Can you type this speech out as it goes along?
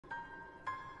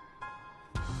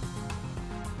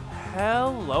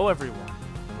Hello everyone,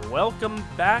 welcome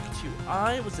back to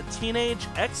I Was a Teenage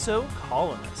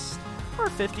Exocolonist, our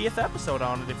 50th episode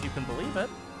on it if you can believe it.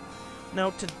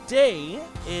 Now today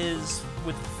is,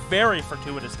 with very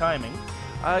fortuitous timing,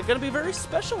 going to be a very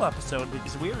special episode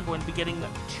because we are going to be getting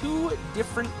two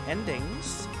different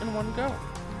endings in one go.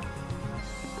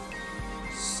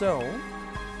 So,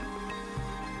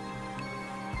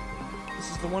 this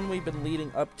is the one we've been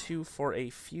leading up to for a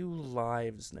few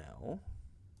lives now.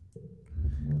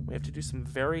 We have to do some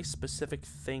very specific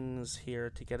things here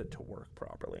to get it to work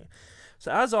properly.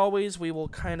 So as always, we will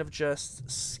kind of just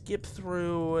skip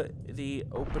through the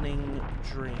opening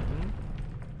dream,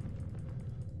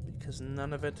 because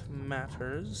none of it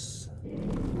matters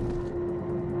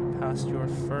past your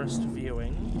first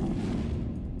viewing.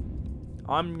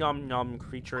 Nom nom,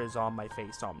 creature is on my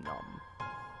face, nom nom.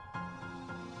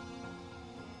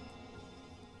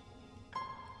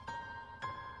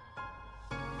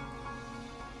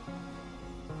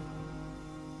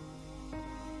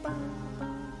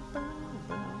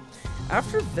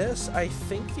 After this, I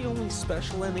think the only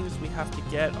special endings we have to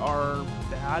get are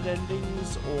bad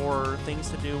endings or things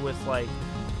to do with, like,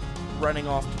 running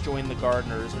off to join the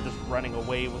gardeners or just running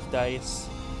away with dice.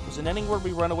 There's an ending where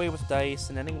we run away with dice,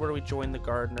 an ending where we join the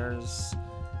gardeners,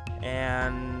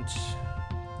 and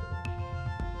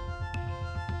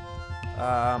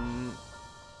I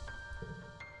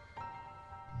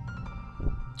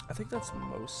think that's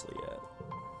mostly it.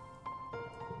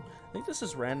 I think this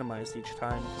is randomized each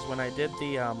time, because when I did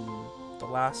the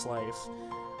last life,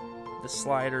 the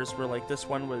sliders were like, this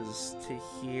one was to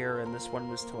here, and this one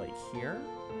was to, like, here.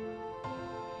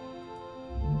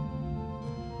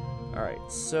 Alright,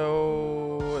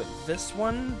 so this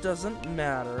one doesn't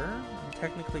matter.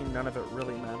 Technically, none of it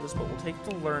really matters, but we'll take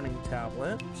the learning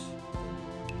tablet.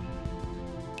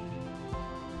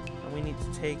 And we need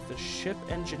to take the ship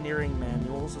engineering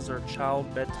manuals as our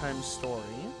child bedtime story.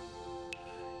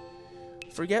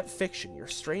 Forget fiction, you're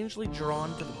strangely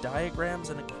drawn to the diagrams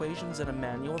and equations in a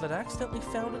manual that accidentally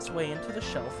found its way into the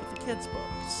shelf with the kids'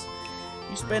 books.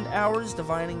 You spend hours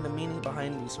divining the meaning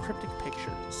behind these cryptic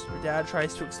pictures. Your dad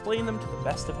tries to explain them to the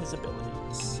best of his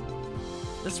abilities.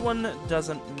 This one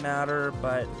doesn't matter,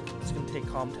 but it's going to take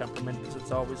calm temperament because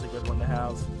it's always a good one to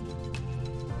have.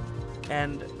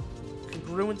 And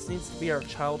Congruence needs to be our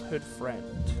childhood friend.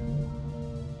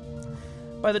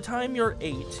 By the time you're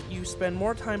 8, you spend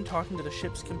more time talking to the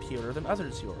ship's computer than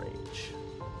others your age.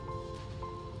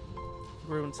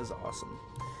 Congruence is awesome.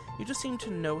 You just seem to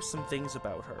know some things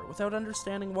about her, without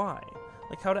understanding why.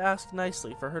 Like how to ask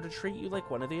nicely for her to treat you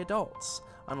like one of the adults,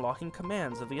 unlocking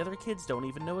commands that the other kids don't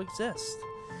even know exist.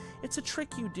 It's a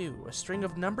trick you do, a string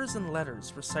of numbers and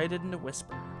letters recited in a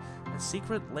whisper, a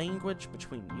secret language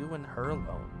between you and her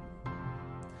alone.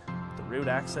 The root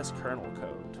access kernel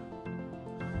code.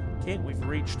 Okay, we've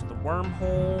reached the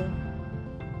wormhole.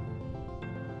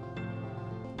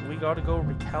 We gotta go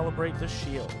recalibrate the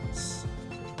shields.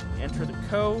 Enter the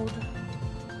code.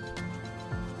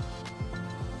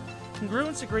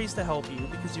 Congruence agrees to help you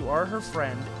because you are her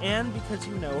friend and because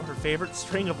you know her favorite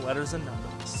string of letters and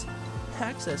numbers.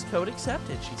 Access code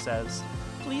accepted, she says.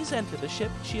 Please enter the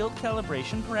ship shield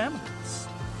calibration parameters.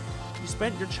 You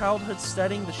spent your childhood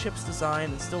studying the ship's design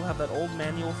and still have that old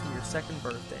manual from your second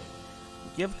birthday.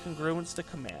 Give Congruence the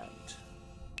command.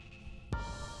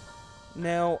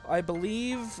 Now, I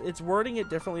believe it's wording it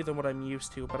differently than what I'm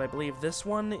used to, but I believe this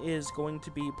one is going to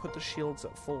be put the shields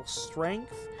at full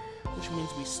strength, which means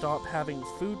we stop having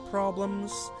food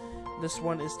problems. This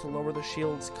one is to lower the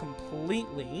shields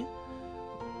completely,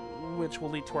 which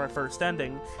will lead to our first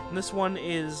ending. And this one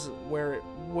is where it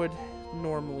would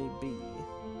normally be.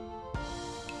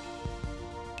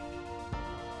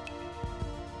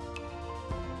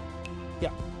 Yeah.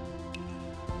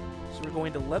 So we're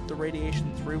going to let the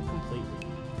radiation through completely.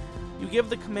 You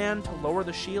give the command to lower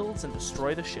the shields and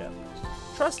destroy the ship.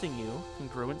 Trusting you,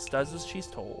 Congruence does as she's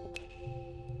told.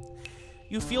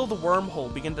 You feel the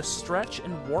wormhole begin to stretch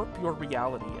and warp your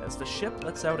reality as the ship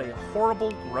lets out a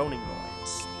horrible groaning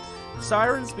noise.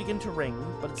 Sirens begin to ring,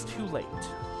 but it's too late.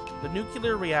 The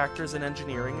nuclear reactors and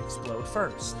engineering explode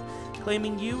first,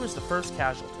 claiming you as the first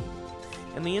casualty.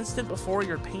 In the instant before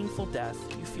your painful death,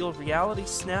 you feel reality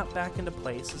snap back into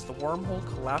place as the wormhole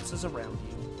collapses around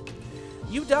you.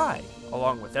 You die,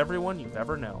 along with everyone you've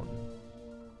ever known.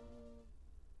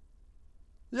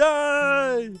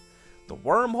 Yay! The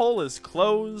wormhole is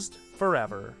closed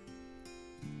forever.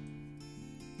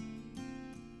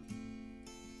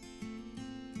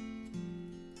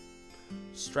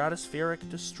 Stratospheric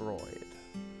destroyed.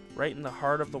 Right in the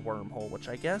heart of the wormhole, which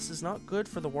I guess is not good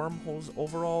for the wormhole's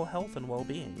overall health and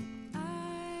well-being.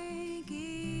 I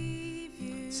give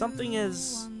Something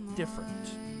is different.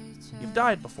 You've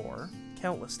died before,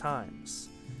 countless times,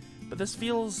 but this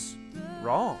feels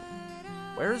wrong.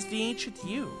 Where is the ancient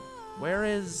you? Where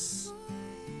is...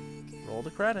 Roll the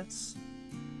credits.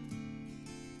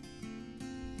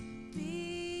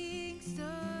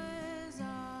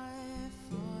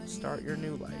 Start your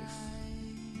new life.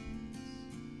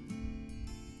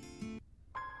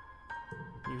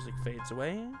 Music fades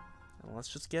away, and let's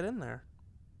just get in there.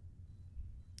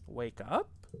 Wake up?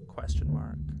 Question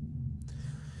mark.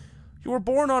 You were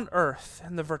born on Earth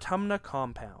in the Vertumna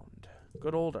compound.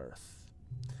 Good old Earth.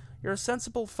 You're a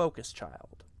sensible, focused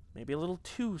child. Maybe a little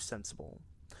too sensible.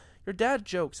 Your dad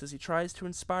jokes as he tries to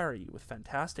inspire you with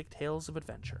fantastic tales of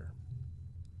adventure.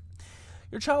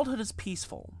 Your childhood is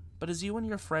peaceful, but as you and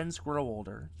your friends grow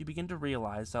older, you begin to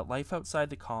realize that life outside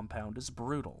the compound is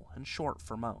brutal and short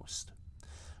for most.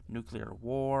 Nuclear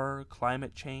war,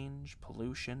 climate change,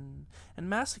 pollution, and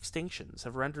mass extinctions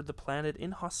have rendered the planet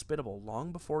inhospitable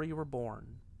long before you were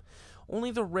born.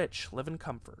 Only the rich live in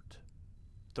comfort.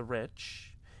 The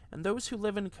rich, and those who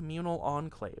live in communal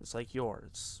enclaves like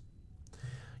yours.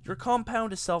 Your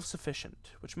compound is self-sufficient,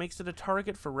 which makes it a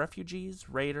target for refugees,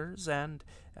 raiders, and,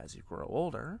 as you grow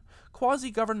older,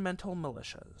 quasi-governmental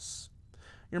militias.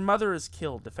 Your mother is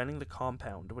killed defending the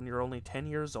compound when you're only 10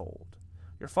 years old.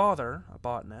 Your father, a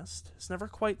botanist, is never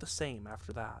quite the same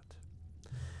after that.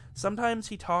 Sometimes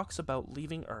he talks about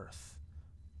leaving Earth.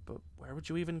 But where would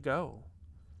you even go?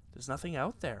 There's nothing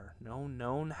out there. No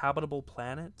known habitable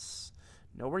planets.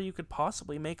 Nowhere you could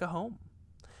possibly make a home.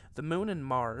 The Moon and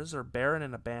Mars are barren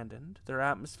and abandoned. Their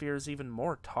atmosphere is even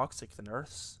more toxic than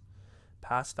Earth's.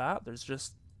 Past that, there's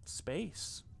just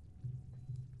space.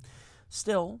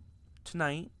 Still,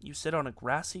 tonight, you sit on a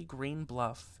grassy green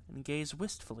bluff and gaze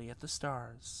wistfully at the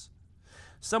stars.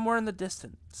 Somewhere in the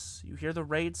distance, you hear the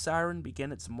raid siren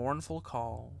begin its mournful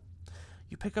call.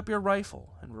 You pick up your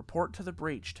rifle and report to the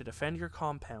breach to defend your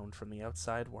compound from the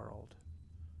outside world.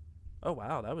 Oh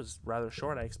wow, that was rather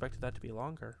short. I expected that to be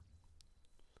longer.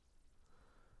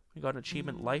 We got an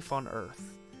achievement, Life on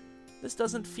Earth. This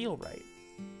doesn't feel right.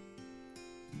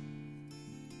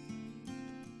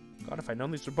 God, if I'd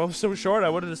known these were both so short, I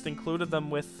would have just included them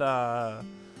with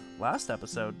last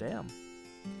episode. Damn.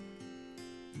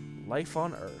 Life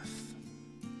on Earth.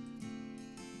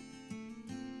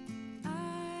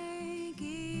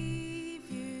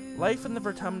 Life in the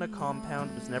Vertumna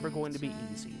compound was never going to be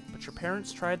easy, but your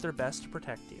parents tried their best to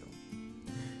protect you.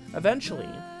 Eventually,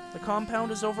 the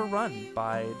compound is overrun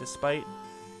by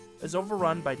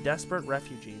desperate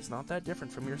refugees not that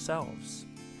different from yourselves.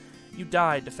 You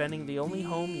died defending the only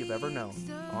home you've ever known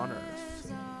on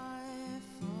Earth.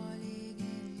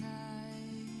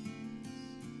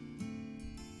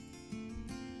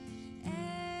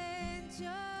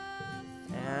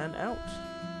 And out.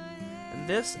 And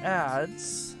this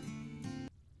adds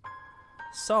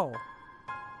Saul,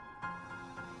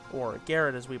 or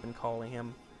Garrett as we've been calling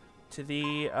him, to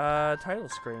the title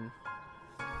screen.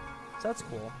 So that's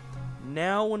cool.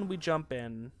 Now when we jump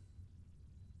in...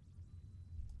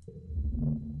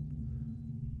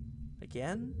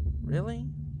 Again? Really?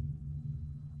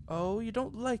 Oh, you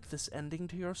don't like this ending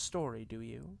to your story, do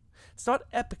you? It's not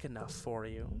epic enough for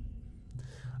you.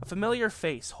 A familiar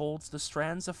face holds the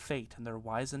strands of fate in their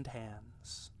wizened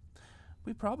hands.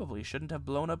 We probably shouldn't have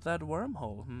blown up that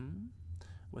wormhole,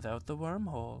 Without the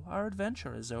wormhole, our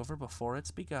adventure is over before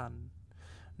it's begun.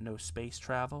 No space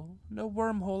travel, no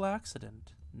wormhole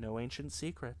accident, no ancient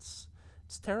secrets.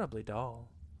 It's terribly dull.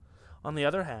 On the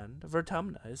other hand,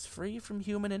 Vertumna is free from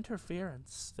human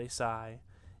interference, they sigh,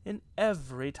 in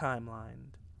every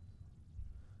timeline.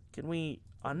 Can we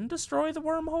undestroy the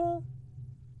wormhole?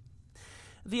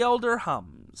 The elder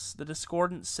hums, the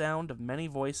discordant sound of many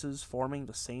voices forming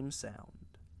the same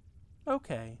sound.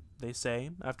 Okay, they say,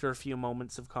 after a few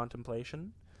moments of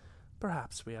contemplation.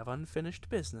 Perhaps we have unfinished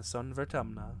business on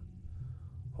Vertumna.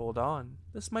 Hold on,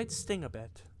 this might sting a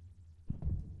bit.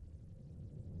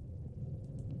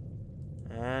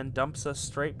 And dumps us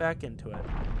straight back into it.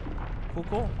 Cool,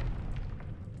 cool.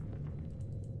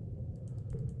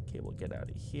 Okay, we'll get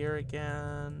out of here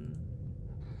again.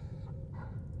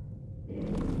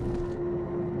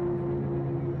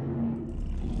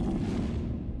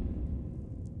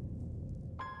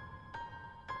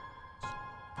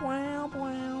 Wow,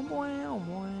 wow, wow,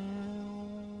 wow.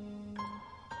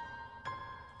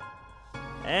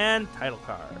 And title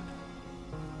card.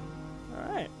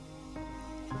 Alright.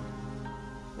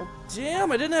 Well,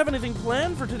 damn, I didn't have anything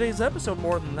planned for today's episode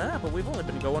more than that, but we've only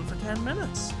been going for 10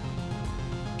 minutes.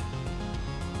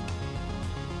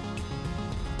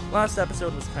 Last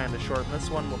episode was kind of short, and this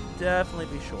one will definitely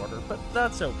be shorter, but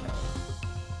that's okay.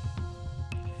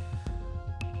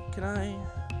 Can I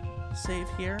save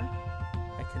here?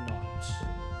 I cannot.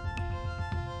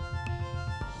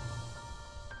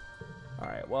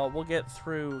 Alright, well, we'll get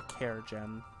through Care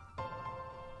Gem.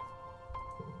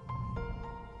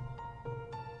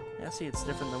 Yeah, see, it's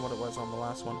different than what it was on the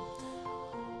last one.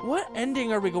 What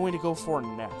ending are we going to go for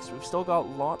next? We've still got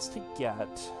lots to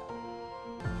get.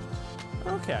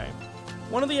 Okay.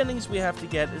 One of the endings we have to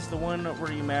get is the one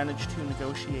where you manage to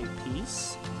negotiate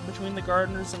peace between the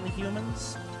gardeners and the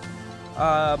humans.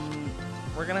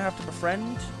 We're gonna have to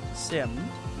befriend Sim,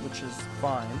 which is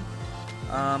fine.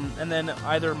 And then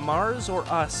either Mars or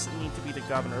us need to be the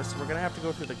governor, so we're gonna have to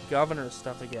go through the governor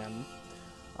stuff again.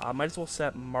 Might as well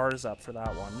set Mars up for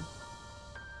that one.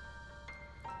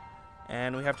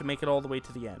 And we have to make it all the way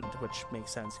to the end, which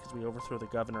makes sense because we overthrew the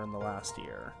governor in the last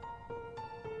year.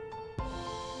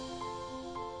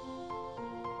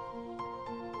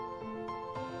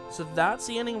 So that's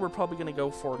the ending we're probably going to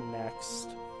go for next.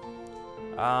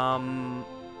 I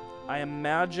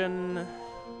imagine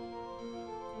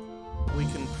we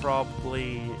can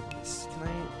probably... Can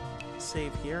I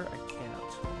save here? I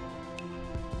can't.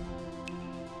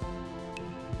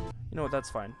 You know what, that's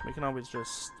fine. We can always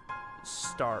just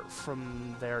start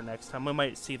from there next time. We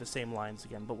might see the same lines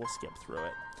again, but we'll skip through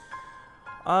it.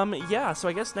 Yeah, so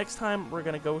I guess next time we're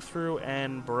going to go through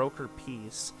and broker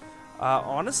peace.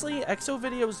 Honestly, Exo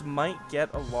videos might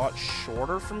get a lot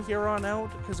shorter from here on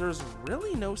out, because there's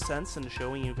really no sense in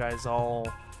showing you guys all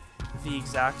the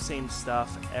exact same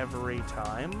stuff every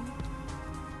time.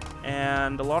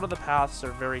 And a lot of the paths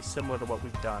are very similar to what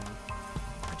we've done.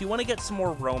 I do want to get some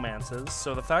more romances,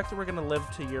 so the fact that we're going to live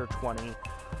to year 20,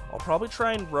 I'll probably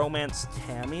try and romance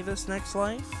Tammy this next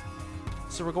life.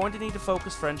 So we're going to need to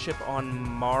focus friendship on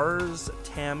Mars,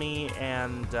 Tammy,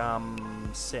 and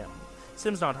Sim.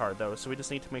 Sim's not hard, though, so we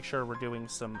just need to make sure we're doing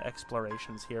some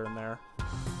explorations here and there.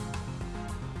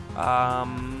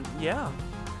 Yeah.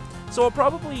 So I'll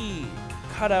probably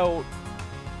cut out,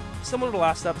 similar to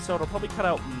last episode, I'll probably cut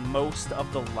out most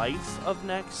of the life of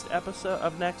next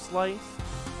life.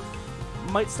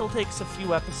 Might still take us a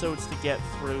few episodes to get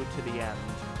through to the end.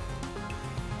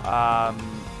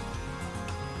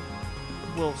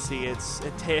 We'll see.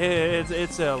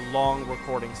 It's a long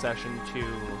recording session to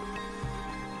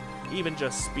even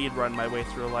just speedrun my way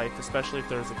through life, especially if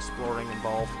there's exploring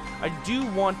involved. I do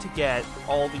want to get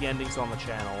all the endings on the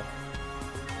channel,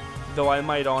 though I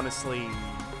might honestly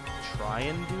try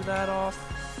and do that off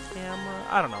camera.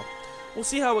 I don't know. We'll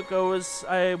see how it goes.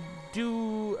 I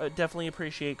do definitely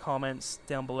appreciate comments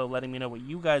down below letting me know what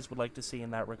you guys would like to see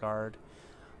in that regard.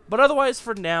 But otherwise,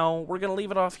 for now, we're going to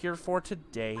leave it off here for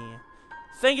today.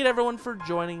 Thank you to everyone for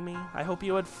joining me. I hope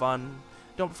you had fun.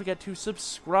 Don't forget to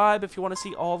subscribe if you want to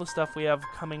see all the stuff we have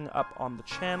coming up on the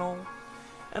channel.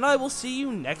 And I will see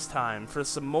you next time for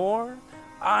some more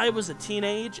I Was a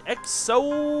Teenage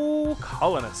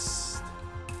Exocolonist.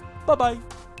 Bye-bye.